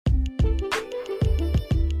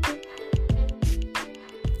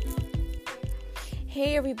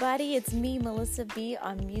Hey everybody, it's me, Melissa B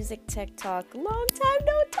on Music Tech Talk. Long time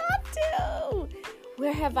no talk to.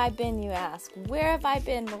 Where have I been, you ask? Where have I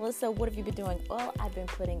been, Melissa? What have you been doing? Well, I've been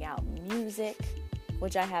putting out music,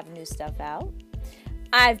 which I have new stuff out.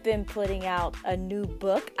 I've been putting out a new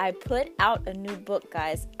book. I put out a new book,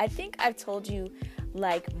 guys. I think I've told you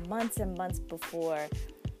like months and months before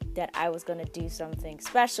that I was going to do something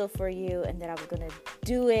special for you and that I was going to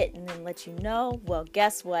do it and then let you know. Well,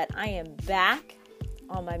 guess what? I am back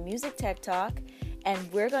on my Music Tech Talk,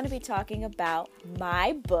 and we're going to be talking about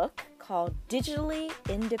my book called Digitally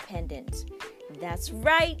Independent. That's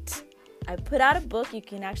right. I put out a book. You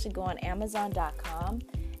can actually go on Amazon.com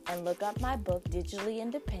and look up my book, Digitally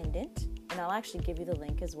Independent, and I'll actually give you the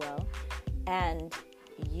link as well. And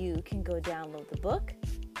you can go download the book,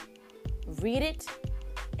 read it,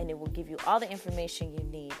 and it will give you all the information you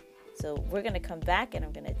need. So we're going to come back and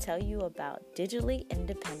I'm going to tell you about Digitally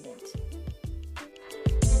Independent.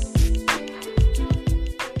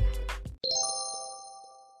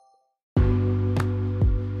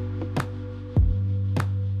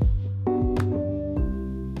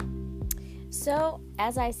 So,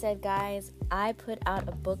 as I said, guys, I put out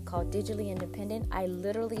a book called Digitally Independent. I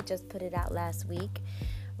literally just put it out last week,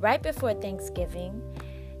 right before Thanksgiving.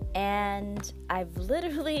 And I've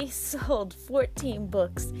literally sold 14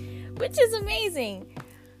 books, which is amazing.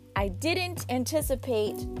 I didn't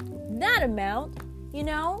anticipate that amount,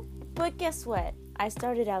 but guess what? I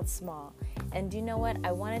started out small. And you know what?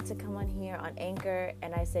 I wanted to come on here on Anchor,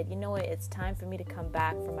 and I said, you know what? It's time for me to come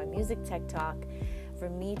back for my Music Tech Talk, for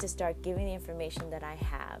me to start giving the information that I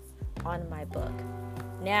have on my book.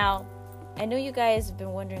 Now, I know you guys have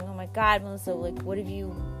been wondering, oh my God, Melissa, what have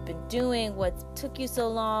you been doing? What took you so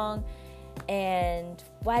long? And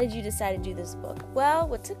why did you decide to do this book? Well,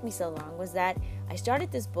 what took me so long was that I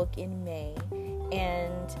started this book in May,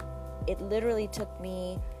 and it literally took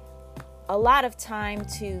me a lot of time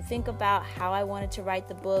to think about how I wanted to write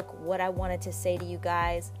the book, what I wanted to say to you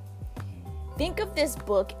guys. Think of this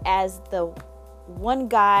book as the one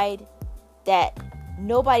guide that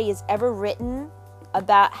nobody has ever written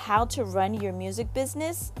about how to run your music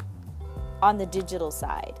business on the digital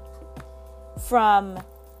side. From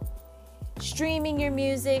streaming your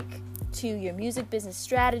music, to your music business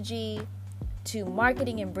strategy, to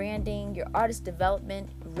marketing and branding, your artist development,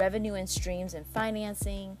 revenue and streams and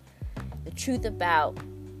financing, the truth about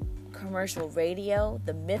commercial radio,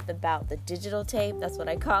 the myth about the digital tape, that's what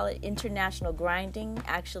I call it, international grinding,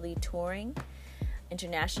 actually touring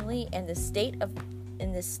internationally, and the state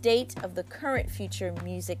of the current future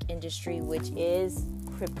music industry, which is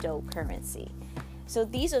cryptocurrency. So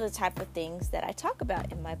these are the type of things that I talk about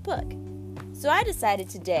in my book. So I decided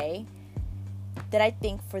today that I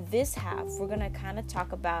think for this half, we're going to kind of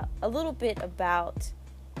talk about a little bit about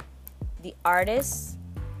the artists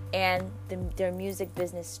and their music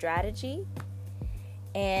business strategy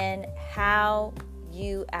and how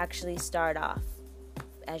you actually start off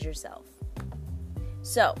as yourself.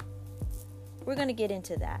 So, we're going to get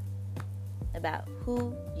into that, about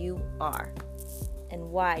who you are and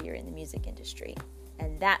why you're in the music industry.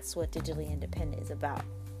 And that's what Digitally Independent is about.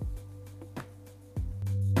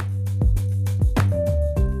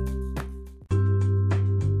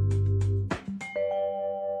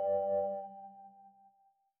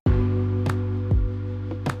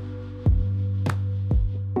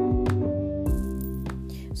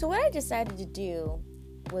 So what I decided to do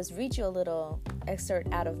was read you a little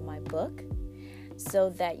excerpt out of my book so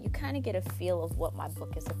that you kind of get a feel of what my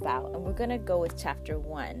book is about. And we're going to go with chapter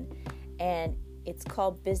 1, and it's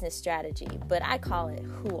called Business Strategy, but I call it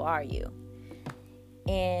Who Are You?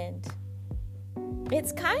 And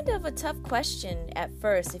it's kind of a tough question at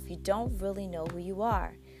first if you don't really know who you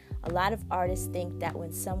are. A lot of artists think that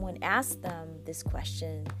when someone asks them this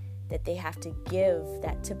question, that they have to give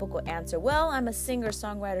that typical answer, well, I'm a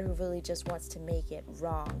singer-songwriter who really just wants to make it.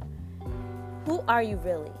 Wrong. Who are you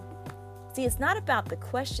really? See, it's not about the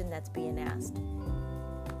question that's being asked.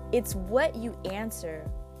 It's what you answer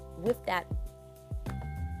with that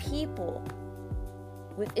people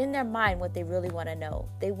within their mind, what they really want to know.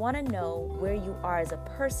 They want to know where you are as a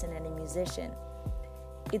person and a musician.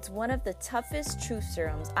 It's one of the toughest truth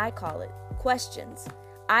serums, I call it, questions,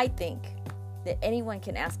 I think, that anyone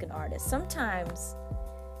can ask an artist. Sometimes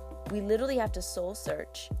we literally have to soul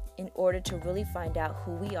search in order to really find out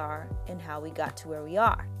who we are and how we got to where we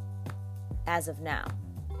are as of now.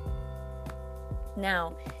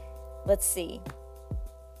 Now, let's see.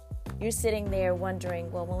 You're sitting there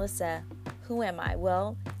wondering, well, Melissa, who am I?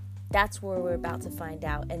 Well, that's where we're about to find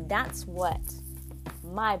out. And that's what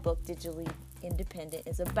my book, Digitally Independent,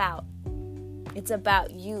 is about. It's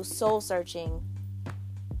about you soul searching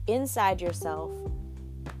inside yourself,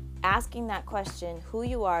 asking that question, who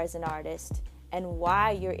you are as an artist and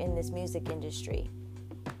why you're in this music industry.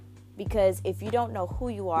 Because if you don't know who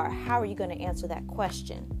you are, how are you going to answer that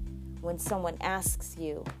question when someone asks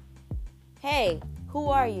you, hey, who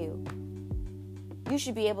are you? You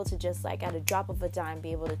should be able to just like at a drop of a dime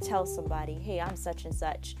be able to tell somebody, hey, I'm such and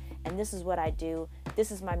such, and this is what I do,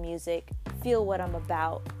 this is my music, feel what I'm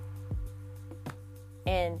about,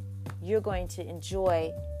 and you're going to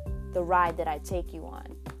enjoy the ride that I take you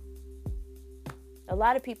on. A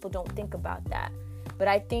lot of people don't think about that, but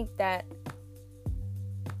I think that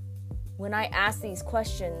when I ask these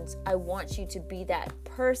questions, I want you to be that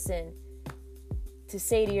person to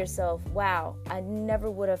say to yourself, wow, I never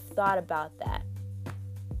would have thought about that.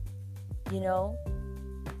 You know,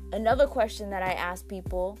 another question that I ask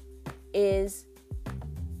people is,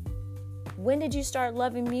 when did you start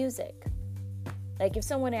loving music? Like if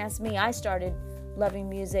someone asked me, I started loving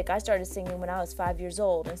music. I started singing when I was 5 years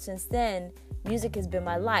old. And since then, music has been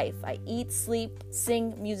my life. I eat, sleep,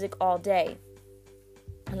 sing music all day.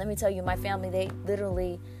 And let me tell you, my family, they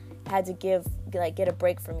literally had to get a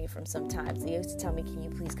break from me from sometimes. They used to tell me, can you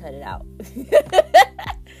please cut it out?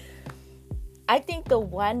 I think the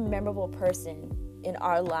one memorable person in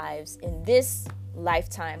our lives in this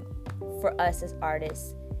lifetime for us as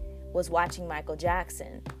artists was watching Michael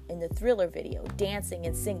Jackson in the Thriller video, dancing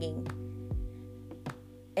and singing,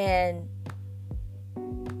 and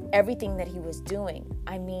everything that he was doing.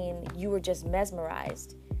 I mean, you were just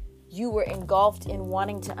mesmerized. You were engulfed in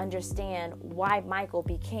wanting to understand why Michael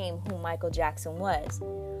became who Michael Jackson was.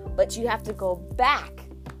 But you have to go back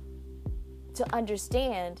to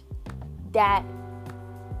understand that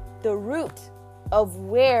the root of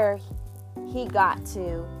where he got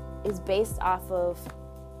to is based off of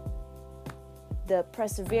the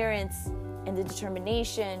perseverance and the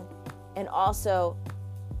determination and also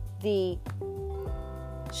the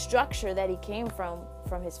structure that he came from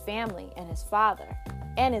his family and his father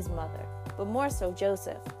and his mother, but more so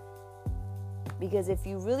Joseph. Because if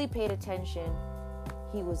you really paid attention,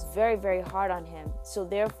 he was very, very hard on him. So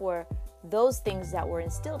therefore, those things that were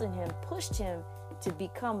instilled in him pushed him to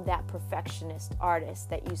become that perfectionist artist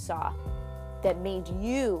that you saw, that made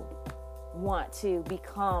you want to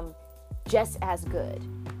become just as good.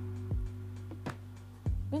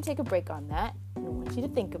 I'm going to take a break on that. I want you to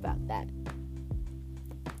think about that.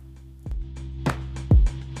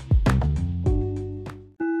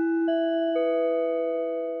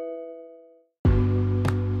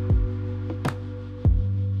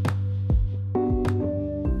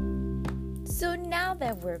 So now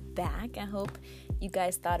that we're back, I hope you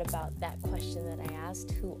guys thought about that question that I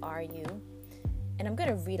asked, who are you? And I'm going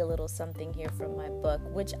to read a little something here from my book,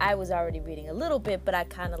 which I was already reading a little bit, but I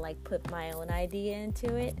kind of like put my own idea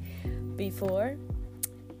into it before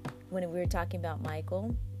when we were talking about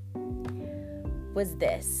Michael, was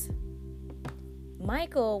this.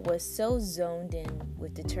 Michael was so zoned in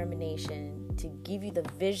with determination to give you the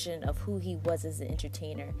vision of who he was as an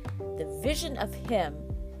entertainer. The vision of him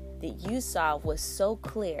that you saw was so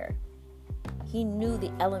clear. He knew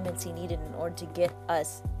the elements he needed in order to get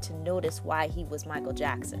us to notice why he was Michael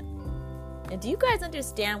Jackson. And do you guys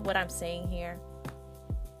understand what I'm saying here?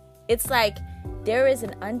 It's like there is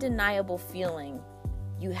an undeniable feeling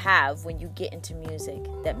you have when you get into music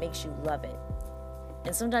that makes you love it.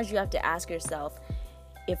 And sometimes you have to ask yourself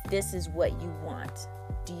if this is what you want.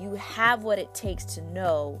 Do you have what it takes to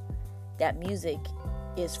know that music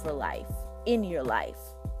is for life, in your life?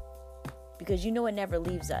 Because you know it never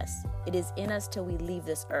leaves us. It is in us till we leave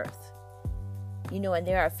this earth. You know, and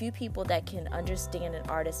there are a few people that can understand an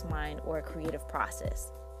artist's mind or a creative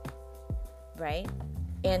process, right?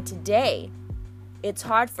 And today, it's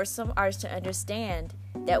hard for some artists to understand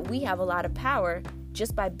that we have a lot of power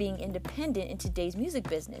just by being independent in today's music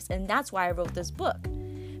business. And that's why I wrote this book,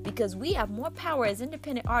 because we have more power as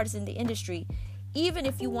independent artists in the industry. Even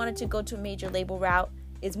if you wanted to go to a major label route,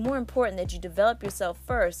 it's more important that you develop yourself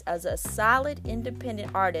first as a solid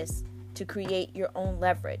independent artist to create your own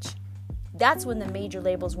leverage. That's when the major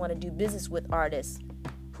labels want to do business with artists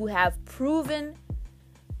who have proven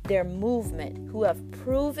their movement, who have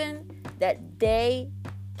proven that they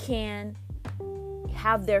can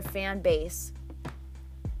have their fan base,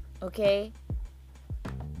 okay?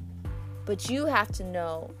 But you have to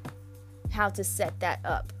know how to set that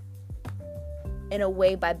up in a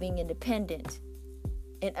way by being independent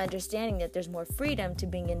and understanding that there's more freedom to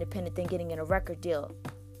being independent than getting in a record deal.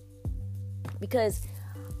 Because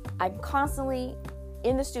I'm constantly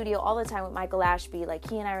in the studio all the time with Michael Ashby. Like,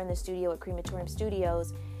 he and I are in the studio at Crematorium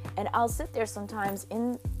Studios, and I'll sit there sometimes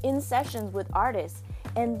in sessions with artists,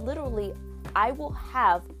 and literally I will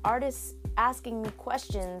have artists asking me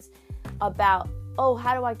questions about, oh,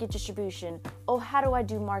 how do I get distribution? Oh, how do I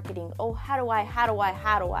do marketing? Oh, how do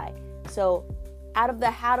I? So out of the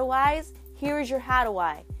how do I's, here is your how do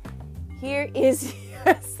I. Here is,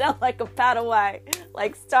 sound like a Padawan,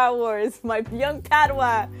 like Star Wars, my young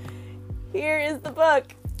Padawan. Here is the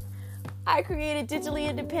book. I created Digitally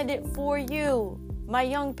Independent for you, my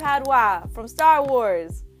young Padawan from Star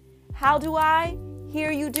Wars. How do I?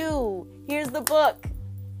 Here you do. Here's the book.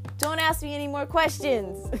 Don't ask me any more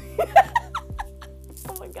questions.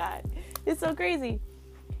 Oh my God. It's so crazy.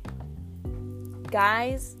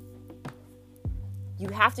 Guys, you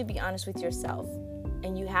have to be honest with yourself,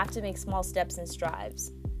 and you have to make small steps and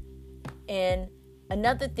strides. And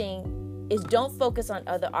another thing is, don't focus on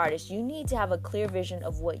other artists. You need to have a clear vision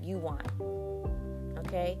of what you want.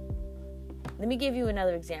 Okay? Let me give you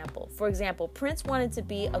another example. For example, Prince wanted to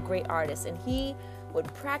be a great artist, and he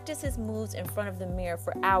would practice his moves in front of the mirror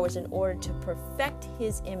for hours in order to perfect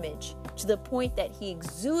his image to the point that he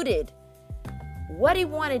exuded what he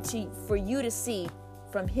wanted for you to see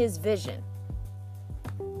from his vision.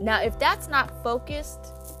 Now, if that's not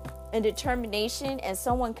focused and determination and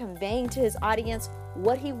someone conveying to his audience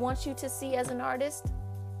what he wants you to see as an artist,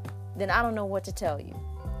 then I don't know what to tell you.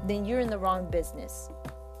 Then you're in the wrong business.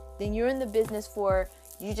 Then you're in the business for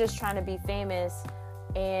you just trying to be famous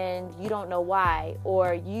and you don't know why,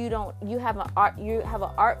 or you have an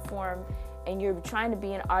art form and you're trying to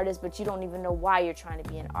be an artist, but you don't even know why you're trying to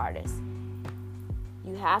be an artist.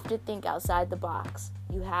 You have to think outside the box.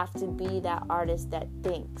 You have to be that artist that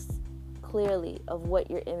thinks clearly of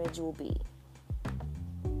what your image will be.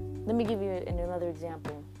 Let me give you another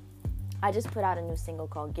example. I just put out a new single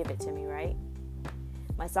called Give It To Me, right?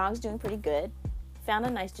 My song's doing pretty good. Found a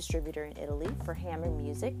nice distributor in Italy for Hammer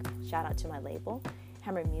Music. Shout out to my label,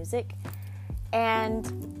 Hammer Music.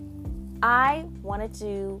 And I wanted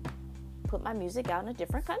to put my music out in a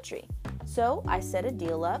different country. So I set a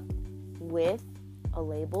deal up with a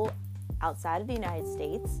label outside of the United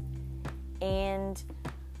States. And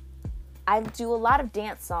I do a lot of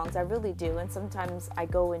dance songs. I really do. And sometimes I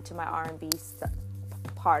go into my R&B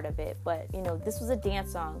part of it. But, this was a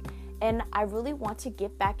dance song. And I really want to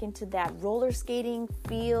get back into that roller skating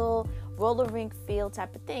feel, roller rink feel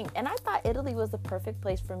type of thing. And I thought Italy was the perfect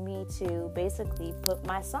place for me to basically put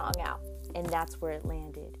my song out. And that's where it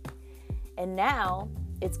landed. And now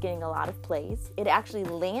it's getting a lot of plays. It actually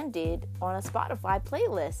landed on a Spotify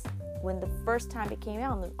playlist when the first time it came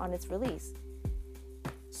out on its release.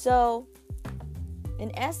 So,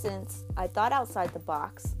 in essence, I thought outside the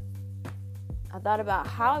box. I thought about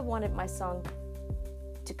how I wanted my song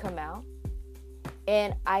to come out,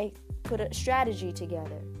 and I put a strategy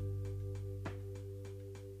together.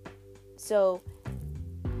 So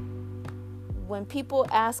when people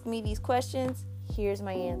ask me these questions, here's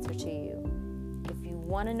my answer to you. If you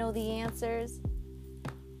want to know the answers,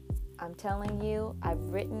 I'm telling you, I've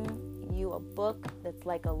written you a book that's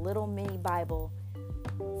like a little mini Bible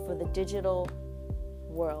for the digital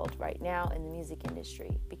world right now in the music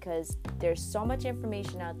industry, because there's so much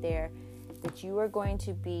information out there that you are going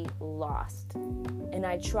to be lost. And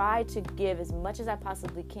I try to give as much as I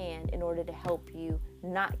possibly can in order to help you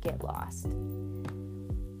not get lost.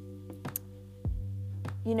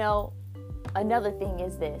 Another thing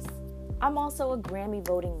is this. I'm also a Grammy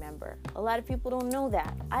voting member. A lot of people don't know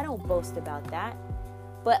that. I don't boast about that.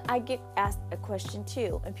 But I get asked a question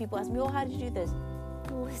too. And people ask me, oh, how did you do this?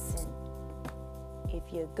 Listen,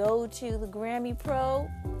 if you go to the Grammy Pro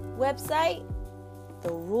website,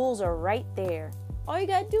 the rules are right there. All you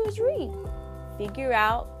gotta do is read. Figure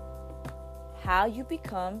out how you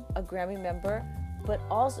become a Grammy member, but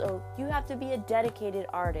also you have to be a dedicated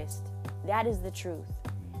artist. That is the truth.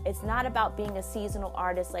 It's not about being a seasonal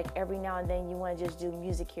artist, like every now and then you want to just do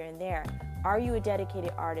music here and there. Are you a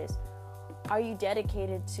dedicated artist? Are you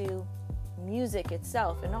dedicated to music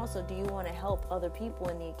itself? And also, do you want to help other people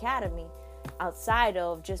in the academy outside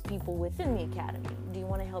of just people within the academy? Do you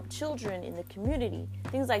want to help children in the community?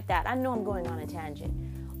 Things like that. I know I'm going on a tangent.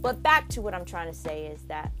 But back to what I'm trying to say is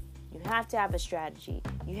that you have to have a strategy.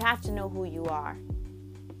 You have to know who you are.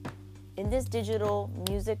 In this digital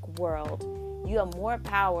music world, you have more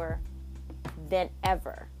power than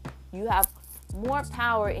ever. You have more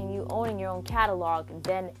power in you owning your own catalog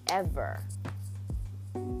than ever.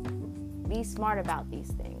 Be smart about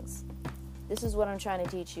these things. This is what I'm trying to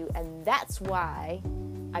teach you, and that's why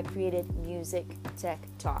I created Music Tech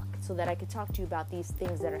Talk, so that I could talk to you about these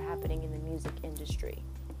things that are happening in the music industry.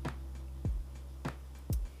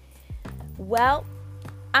 Well,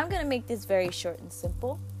 I'm going to make this very short and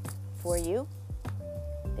simple for you.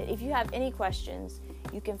 That if you have any questions,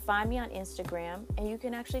 You can find me on Instagram, and you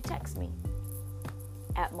can actually text me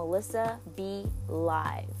at Melissa B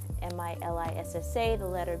Live, MILISSA, the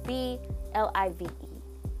letter B, LIVE.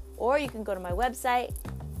 Or you can go to my website,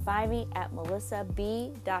 find me at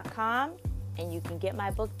melissab.com, and you can get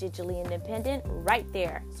my book, Digitally Independent, right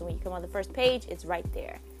there. So when you come on the first page, it's right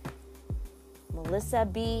there. Melissa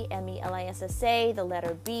B, MELISSA, the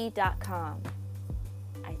letter B.com.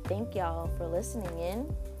 I thank y'all for listening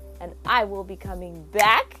in, and I will be coming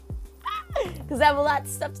back because I have a lot of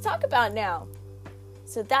stuff to talk about now.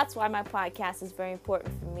 So that's why my podcast is very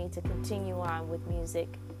important for me to continue on with Music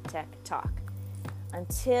Tech Talk.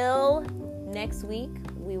 Until next week,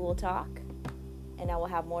 we will talk, and I will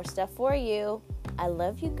have more stuff for you. I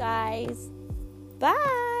love you guys.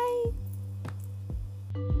 Bye.